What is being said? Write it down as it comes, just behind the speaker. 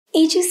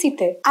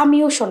এইচএসসিতে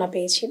আমিও সোনা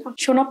পেয়েছিলাম।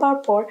 সোনা পাওয়ার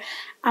পর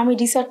আমি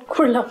ডিসাইড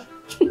করলাম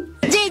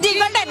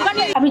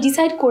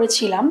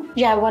করেছিলাম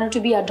যে I want to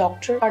be a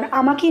doctor, কারণ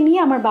আমাকে নিয়ে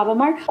আমার বাবা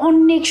মার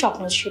অনেক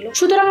স্বপ্ন ছিল।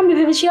 সুতরাং আমি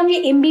ভেবেছিলাম যে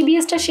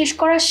এমবিবিএসটা শেষ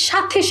করার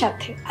সাথে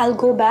সাথে আইল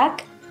go back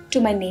to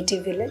my native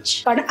village,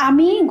 কারণ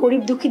আমি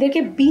গরিব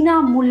দুঃখীদেরকে বিনা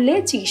মূল্যে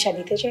চিকিৎসা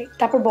দিতে চাই।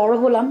 তারপর বড়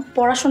হলাম,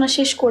 পড়াশোনা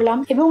শেষ করলাম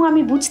এবং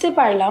আমি বুঝতে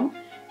পারলাম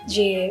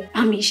যে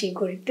আমি সেই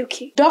গরিব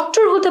দুঃখী।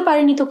 ডক্টর হতে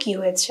পারিনি তো কি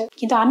হয়েছে,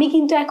 কিন্তু আমি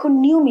কিন্তু এখন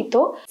নিয়মিত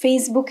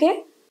ফেসবুকে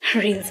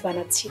রিলস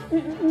বানাচ্ছি।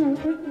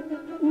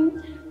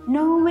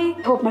 No way.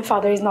 Hope my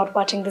father is not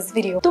watching this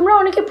video. তোমরা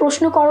অনেকে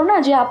প্রশ্ন করো না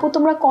যে আপু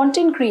তোমরা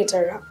কন্টেন্ট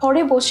ক্রিয়েটররা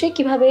ঘরে বসে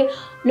কিভাবে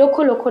লক্ষ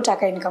লক্ষ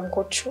টাকা ইনকাম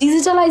করছো।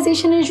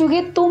 ডিজিটালাইজেশনের যুগে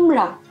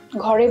তোমরা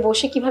ঘরে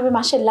বসে কিভাবে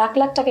মাসে লাখ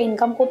লাখ টাকা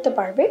ইনকাম করতে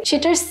পারবে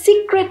সেটার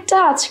সিক্রেটটা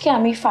আজকে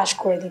আমি ফাঁস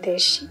করে দিতে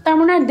এসেছি। তার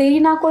মানে আর দেরি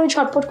না করে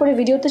ঝটপট করে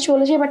ভিডিওতে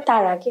চলে যাই। বাট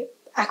তার আগে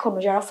এখনো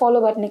যারা ফলো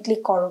বাটনে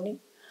ক্লিক করোনি,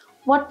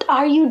 হোয়াট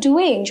আর ইউ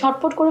ডুইং?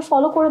 ঝটপট করে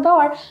ফলো করে দাও,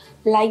 আর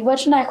লাইক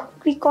বাটনে এখন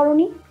ক্লিক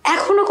করোনি,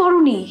 এখনো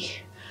করোনি,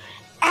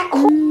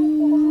 এখন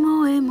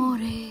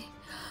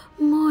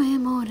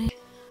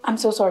I'm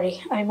so sorry.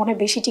 আমি মনে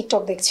বেশি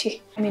টিকটক দেখছি,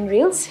 I mean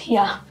reels.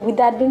 Yeah. With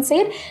that being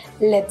said,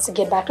 let's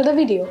get back to the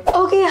video.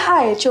 Okay,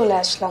 hi, চলে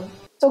আসলাম।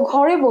 তো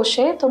ঘরে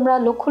বসে তোমরা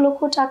লক্ষ লক্ষ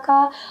টাকা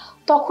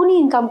তখনই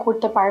ইনকাম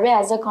করতে পারবে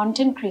অ্যাজ আ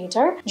কন্টেন্ট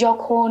ক্রিয়েটর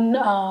যখন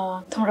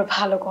তোমরা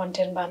ভালো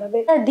কন্টেন্ট বানাবে।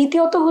 আর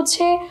দ্বিতীয়ত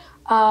হচ্ছে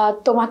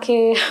তোমাকে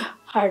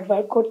হার্ড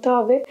ওয়ার্ক করতে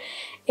হবে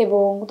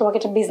এবং তোমাকে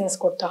একটা বিজনেস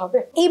করতে হবে।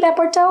 এই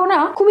ব্যাপারটাও না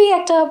খুবই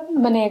একটা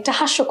একটা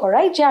হাস্যকর,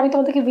 যে আমি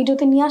তোমাদেরকে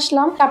ভিডিওতে নিয়ে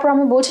আসলাম, তারপর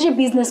আমি বলছি যে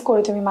বিজনেস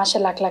করে তুমি মাসে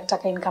লাখ লাখ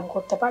টাকা ইনকাম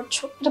করতে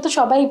পারছো। এটা তো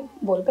সবাই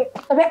বলবে।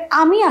 তবে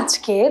আমি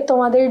আজকে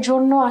তোমাদের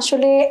জন্য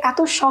আসলে এত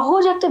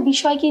সহজ একটা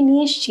বিষয়কে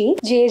নিয়ে এসেছি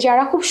যে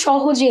যারা খুব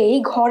সহজেই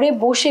ঘরে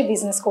বসে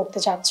বিজনেস করতে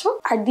চাচ্ছ।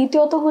 আর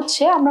দ্বিতীয়ত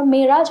হচ্ছে আমরা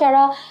মেয়েরা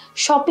যারা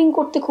শপিং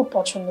করতে খুব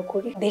পছন্দ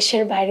করি,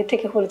 দেশের বাইরে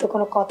থেকে হলে তো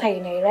কোনো কথাই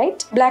নেই, right?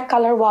 Black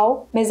colour wow,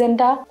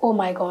 magenta ও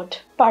মাই god,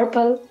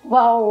 purple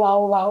wow wow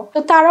wow. তো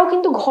তারাও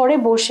কিন্তু ঘরে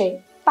বসে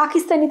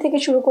পাকিস্তানি থেকে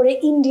শুরু করে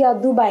ইন্ডিয়া,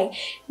 দুবাই,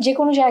 যে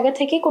কোনো জায়গা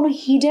থেকে কোনো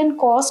হিডেন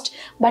কস্ট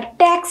বা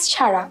ট্যাক্স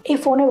ছাড়া এই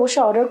ফোনে বসে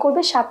অর্ডার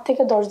করবে, 7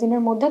 থেকে 10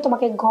 দিনের মধ্যে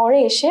তোমাকে ঘরে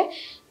এসে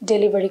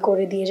ডেলিভারি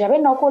করে দিয়ে যাবে।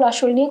 নকল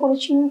আসল নিয়ে কোনো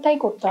চিন্তাই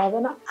করতে হবে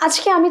না।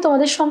 আজকে আমি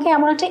তোমাদের সঙ্গে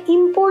এমন একটা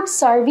ইম্পোর্ট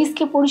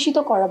সার্ভিসকে পরিচিত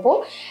করাবো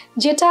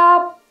যেটা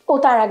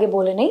তার আগে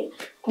বলে নেই,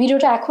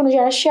 ভিডিওটা এখনো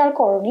যারা শেয়ার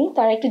করোনি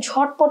তারা একটু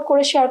ঝটপট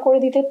করে শেয়ার করে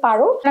দিতে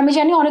পারো। আমি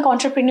জানি অনেক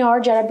এন্টারপ্রেনিউর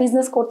যারা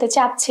বিজনেস করতে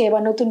চাচ্ছে বা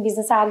নতুন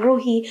বিজনেসে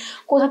আগ্রহী,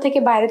 কোথা থেকে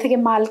বাইরে থেকে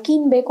মাল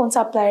কিনবে, কোন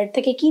সাপ্লায়ার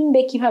থেকে কিনবে,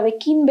 কিভাবে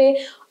কিনবে,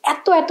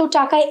 এত এত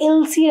টাকায়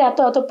এলসির এত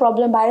এত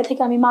প্রবলেম, বাইরে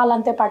থেকে আমি মাল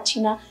আনতে পারছি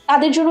না,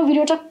 তাদের জন্য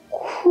ভিডিওটা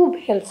খুব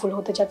হেল্পফুল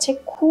হতে যাচ্ছে,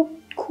 খুব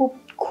খুব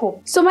খুব।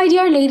 So my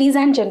dear ladies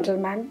and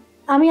gentleman,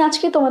 আমি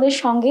আজকে তোমাদের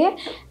সঙ্গে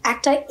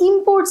একটা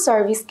ইম্পোর্ট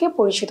সার্ভিসকে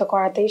পরিচিত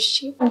করাতে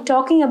এসেছি। I am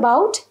talking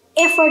about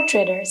effort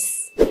traders.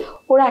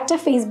 ওরা একটা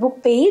ফেসবুক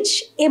পেজ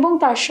এবং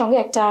তার সঙ্গে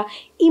একটা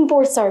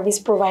ইম্পোর্ট সার্ভিস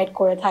প্রোভাইড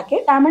করে থাকে।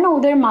 তার মানে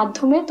ওদের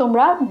মাধ্যমে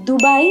তোমরা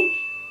দুবাই,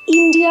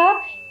 ইন্ডিয়া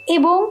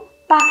এবং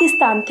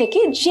পাকিস্তান থেকে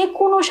যে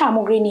কোনো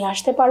সামগ্রী নিয়ে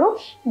আসতে পারো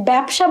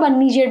ব্যবসা বা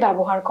নিজের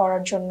ব্যবহার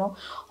করার জন্য।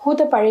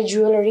 হতে পারে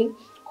জুয়েলারি,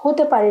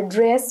 হতে পারে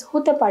ড্রেস,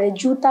 হতে পারে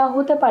জুতা,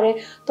 হতে পারে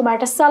তোমার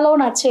একটা স্যালন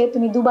আছে,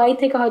 তুমি দুবাই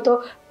থেকে হয়তো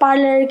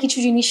পার্লারের কিছু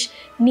জিনিস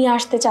নিয়ে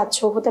আসতে চাচ্ছ,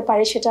 হতে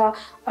পারে সেটা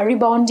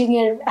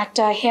রিবন্ডিংয়ের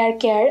একটা হেয়ার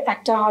কেয়ার,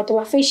 একটা হয়তো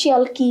বা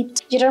ফেসিয়াল কিট,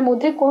 যেটার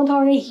মধ্যে কোনো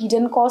ধরনের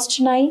হিডেন কস্ট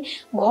নাই,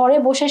 ঘরে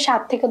বসে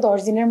 7 থেকে 10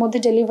 দিনের মধ্যে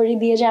ডেলিভারি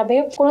দিয়ে যাবে,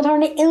 কোনো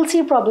ধরনের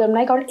এলসির প্রবলেম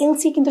নাই, কারণ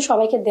এলসি কিন্তু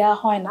সবাইকে দেওয়া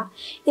হয় না।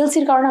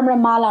 এলসির কারণে আমরা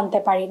মাল আনতে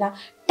পারি না,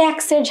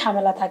 ট্যাক্সের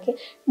ঝামেলা থাকে,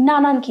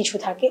 নানান কিছু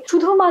থাকে।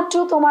 শুধুমাত্র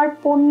তোমার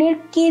পণ্যের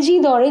কেজি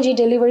দরে যে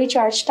ডেলিভারি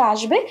চার্জটা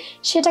আসবে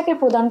সেটাকে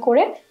প্রদান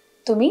করে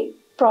তুমি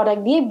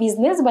প্রোডাক্ট দিয়ে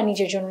বিজনেস বা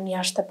নিজের জন্য নিয়ে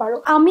আসতে পারো।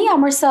 আমি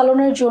আমার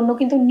স্যালনের জন্য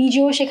কিন্তু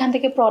নিজেও সেখান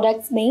থেকে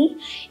প্রোডাক্টস নেই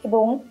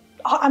এবং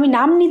আমি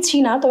নাম নিচ্ছি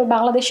না, তবে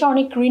বাংলাদেশে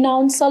অনেক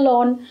রিনাউন্ড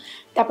স্যালন,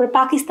 তারপরে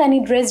পাকিস্তানি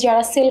ড্রেস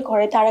যারা সেল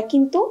করে তারা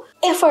কিন্তু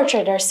এফার্ট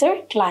ট্রেডার্সের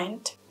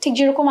ক্লায়েন্ট। ঠিক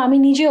যেরকম আমি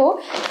নিজেও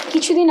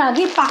কিছুদিন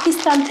আগে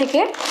পাকিস্তান থেকে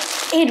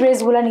এই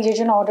ড্রেসগুলো নিজের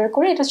জন্য অর্ডার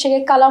করে, এটা হচ্ছে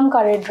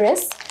কালামকারের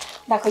ড্রেস,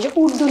 দেখো যে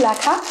উর্দু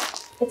লেখা,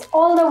 it's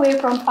all the way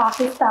from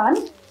Pakistan,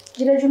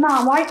 যেটার জন্য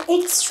আমার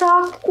এক্সট্রা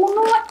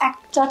কোনো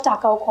একটা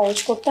টাকাও খরচ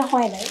করতে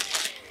হয় নাই।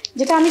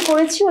 যেটা আমি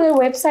করেছি, ওদের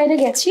ওয়েবসাইটে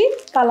গেছি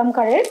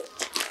কালামকারের,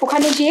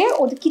 ওখানে যেয়ে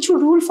ওদের কিছু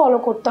রুল ফলো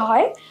করতে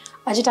হয়,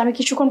 আর যেটা আমি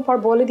কিছুক্ষণ পর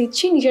বলে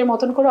দিচ্ছি। নিজের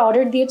মতন করে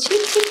অর্ডার দিয়েছি,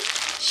 ঠিক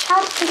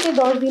 7 থেকে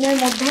 10 দিনের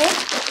মধ্যে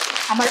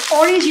আমার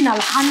অরিজিনাল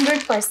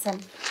 100%,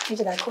 এই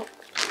যে দেখো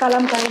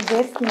কালামকারের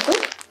ড্রেস কিন্তু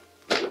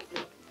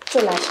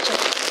চলে আসছে।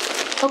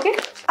 ওকে,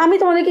 আমি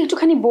তোমাদেরকে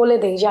একটুখানি বলে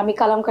দিই যে আমি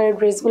কালামকারের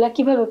ড্রেসগুলো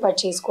কিভাবে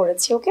পারচেজ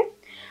করেছি। ওকে,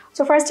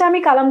 সো ফার্স্টে আমি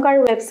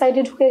কালামকারের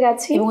ওয়েবসাইটে ঢুকে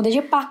গেছি এবং ওদের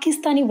যে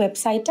পাকিস্তানি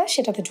ওয়েবসাইটটা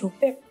সেটাতে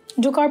ঢুকবে।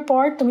 ঢোকার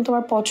পর তুমি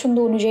তোমার পছন্দ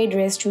অনুযায়ী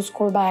ড্রেস চুজ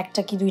করবা,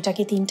 একটা কি দুইটা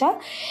কি তিনটা।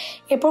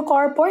 এরপর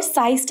করার পর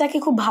সাইজটাকে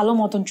খুব ভালো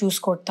মতন চুজ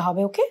করতে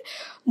হবে। ওকে,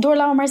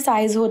 ধরলাম আমার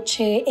সাইজ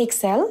হচ্ছে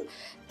এক্সেল,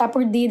 তারপর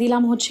দিয়ে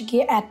দিলাম হচ্ছে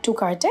গিয়ে অ্যাড টু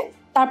কার্টে।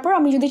 তারপর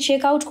আমি যদি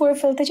চেক আউট করে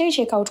ফেলতে চাই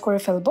চেক আউট করে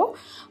ফেলবো।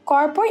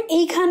 করার পর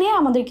এইখানে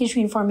আমাদের কিছু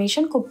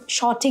ইনফরমেশন খুব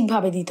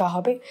সঠিকভাবে দিতে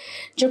হবে।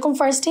 যেরকম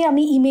ফার্স্টে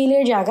আমি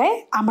ইমেইলের জায়গায়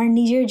আমার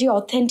নিজের যে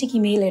অথেন্টিক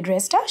ইমেইল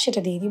অ্যাড্রেসটা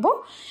সেটা দিয়ে দিব,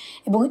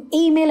 এবং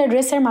এই ইমেল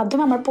অ্যাড্রেসের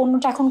মাধ্যমে আমার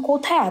পণ্যটা এখন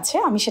কোথায় আছে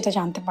আমি সেটা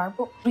জানতে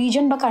পারবো।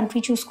 রিজন বা কান্ট্রি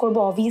চুজ করবো,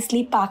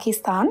 অবভিয়াসলি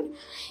পাকিস্তান।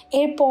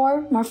 এরপর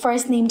আমার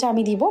ফার্স্ট নেমটা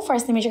আমি দিব,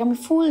 ফার্স্ট নেমের জায়গায় আমি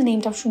ফুল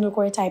নেমটা সুন্দর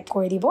করে টাইপ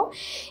করে দিব,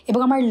 এবং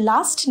আমার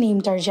লাস্ট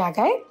নেমটার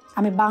জায়গায়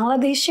আমি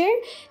বাংলাদেশের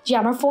যে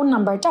আমার ফোন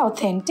নাম্বারটা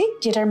অথেন্টিক,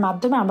 যেটার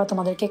মাধ্যমে আমরা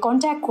তোমাদেরকে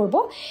কন্ট্যাক্ট করব,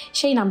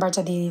 সেই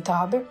নাম্বারটা দিয়ে দিতে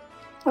হবে।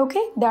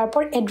 ওকে,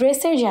 তারপর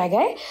অ্যাড্রেসের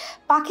জায়গায়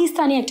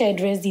পাকিস্তানি একটা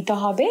অ্যাড্রেস দিতে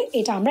হবে।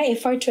 এটা আমরা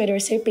এফআর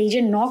ট্রেডার্সের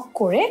পেজে নক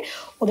করে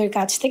ওদের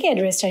কাছ থেকে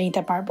অ্যাড্রেসটা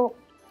নিতে পারবো।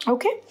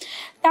 ওকে,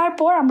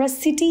 তারপর আমরা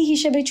সিটি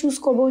হিসেবে চুজ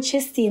করবো হচ্ছে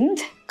সিন্ধ,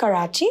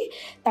 করাচি।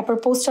 তারপর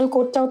পোস্টাল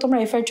কোডটাও তোমরা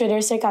এফআর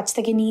ট্রেডার্সের কাছ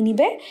থেকে নিয়ে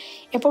নিবে।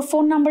 এরপর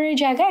ফোন নাম্বারের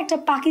জায়গায় একটা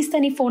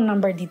পাকিস্তানি ফোন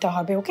নাম্বার দিতে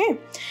হবে। ওকে,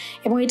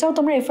 এবং এটাও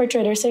তোমরা এফআর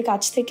ট্রেডার্সের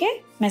কাছ থেকে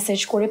মেসেজ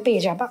করে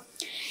পেয়ে যাবা।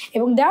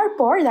 এবং দেওয়ার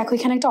পর দেখো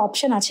এখানে একটা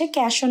অপশন আছে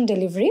ক্যাশ অন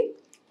ডেলিভারি।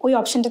 ওই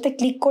অপশানটাতে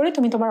ক্লিক করে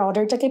তুমি তোমার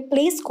অর্ডারটাকে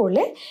প্লেস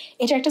করলে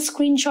এটা একটা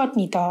স্ক্রিনশট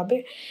নিতে হবে।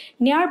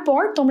 নেওয়ার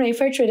পর তোমরা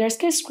এফআর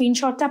ট্রেডার্সকে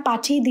স্ক্রিনশটটা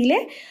পাঠিয়ে দিলে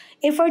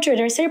এফআর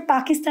ট্রেডার্সের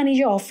পাকিস্তানি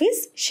যে অফিস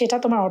সেটা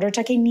তোমার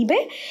অর্ডারটাকে নিবে,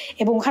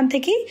 এবং ওখান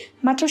থেকেই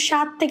মাত্র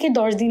 7 থেকে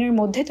 10 দিনের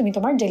মধ্যে তুমি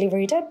তোমার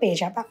ডেলিভারিটা পেয়ে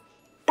যাবা।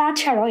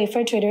 তাছাড়াও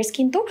এফআই ট্রেডার্স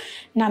কিন্তু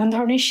নানান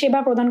ধরনের সেবা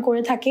প্রদান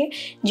করে থাকে।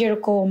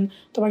 যেরকম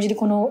তোমার যদি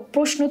কোনো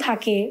প্রশ্ন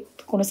থাকে,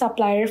 কোনো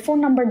সাপ্লায়ারের ফোন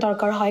নাম্বার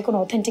দরকার হয়, কোনো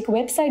অথেন্টিক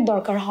ওয়েবসাইট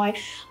দরকার হয়,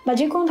 বা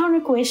যে কোনো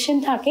ধরনের কোয়েশ্চেন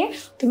থাকে,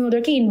 তুমি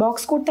ওদেরকে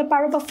ইনবক্স করতে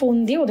পারো বা ফোন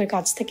দিয়ে ওদের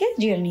কাছ থেকে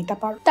জেনে নিতে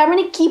পারো। তার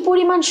মানে কি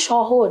পরিমাণ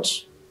সহজ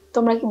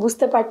তোমরা কি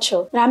বুঝতে পারছো?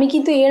 আমি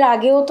কিন্তু এর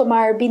আগেও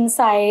তোমার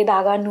বিনসাইড,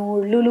 আগানুর,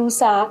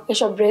 লুলুসা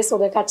এসব ড্রেস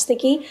ওদের কাছ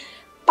থেকেই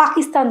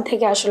পাকিস্তান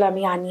থেকে আসলে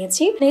আমি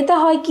আনিয়েছি। এটা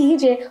হয় কি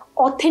যে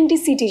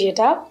অথেন্টিসিটি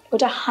যেটা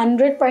ওটা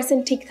 100%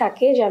 ঠিক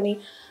থাকে, যে আমি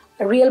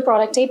রিয়েল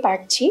প্রোডাক্টটাই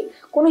পাচ্ছি,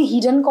 কোনো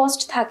হিডেন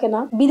কস্ট থাকে না।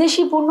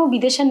 বিদেশি পণ্য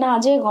বিদেশে না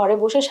যেয়ে ঘরে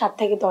বসে 7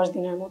 থেকে 10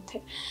 দিনের মধ্যে।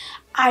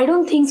 আই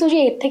ডোন্ট থিঙ্ক সো যে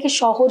এর থেকে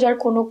সহজ আর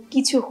কোনো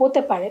কিছু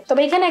হতে পারে।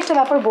 তবে এখানে একটা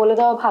ব্যাপার বলে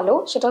দেওয়া ভালো,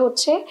 সেটা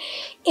হচ্ছে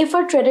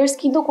এফআর ট্রেডার্স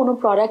কিন্তু কোনো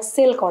প্রোডাক্ট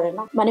সেল করে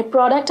না, মানে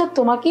প্রোডাক্টটা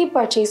তোমাকেই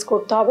পারচেজ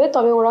করতে হবে,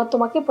 তবে ওরা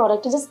তোমাকে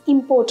প্রোডাক্টটা জাস্ট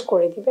ইম্পোর্ট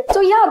করে দিবে। তো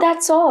ইয়া,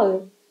 দ্যাটস অল।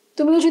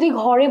 তুমিও যদি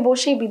ঘরে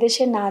বসে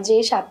বিদেশে না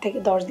যেয়ে 7 থেকে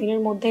 10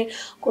 দিনের মধ্যে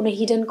কোনো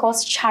হিডেন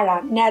কস্ট ছাড়া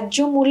ন্যায্য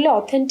মূল্যে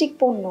অথেন্টিক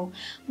পণ্য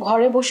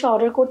ঘরে বসে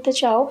অর্ডার করতে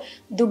চাও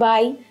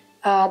দুবাই,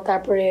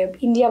 তারপরে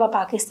ইন্ডিয়া বা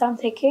পাকিস্তান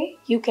থেকে,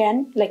 you can,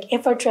 like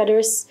FR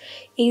traders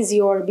is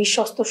your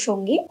বিশ্বস্ত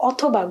সঙ্গী।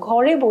 অথবা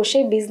ঘরে বসে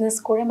বিজনেস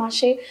করে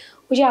মাসে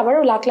ওই যে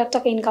আবারও লাখ লাখ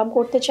টাকা ইনকাম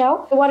করতে চাও,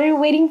 what are you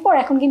waiting for?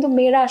 এখন কিন্তু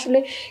মেয়েরা আসলে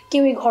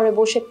কেউই ঘরে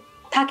বসে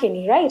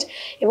থাকেনি, রাইট?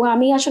 এবং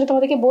আমি আসলে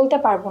তোমাদেরকে বলতে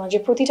পারবো না যে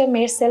প্রতিটা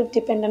মেয়ের সেলফ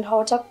ডিপেন্ডেন্ট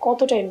হওয়াটা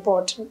কতটা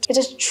ইম্পর্টেন্ট।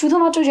 এটা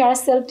শুধুমাত্র যারা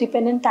সেলফ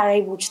ডিপেন্ডেন্ট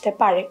তারাই বুঝতে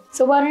পারে।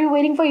 So what are you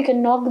waiting for? You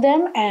can knock them,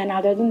 and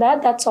other then that,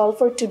 that's all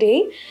for today.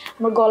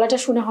 আমার গলাটা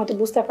শুনে হয়তো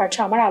বুঝতে পারছো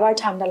আমার আবার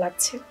ঠান্ডা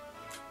লাগছে।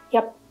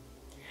 Yup,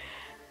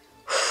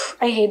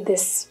 I hate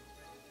this.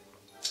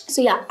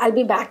 So yeah, I'll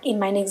be back in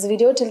my next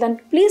video. Till then,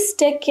 please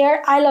take care.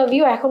 I love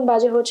you. এখন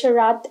বাজে হচ্ছে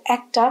রাত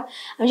 1টা।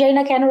 আমি জানি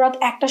না কেন রাত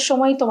 1টার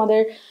সময়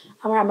তোমাদের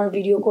আমার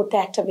ভিডিও করতে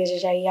 1টা বেজে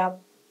যায়।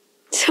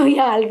 So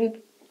yeah, I'll be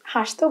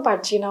হাসতেও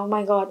পারছি না। Oh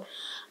my god.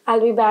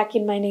 I'll be back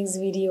in my next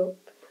video.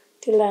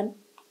 Till then,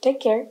 take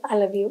care. I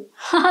love you.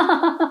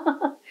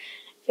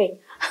 Fake.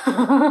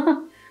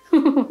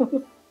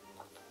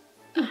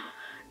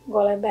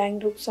 গলায় ব্যাং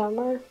ঢুকছে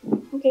আমার।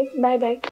 Okay, bye bye.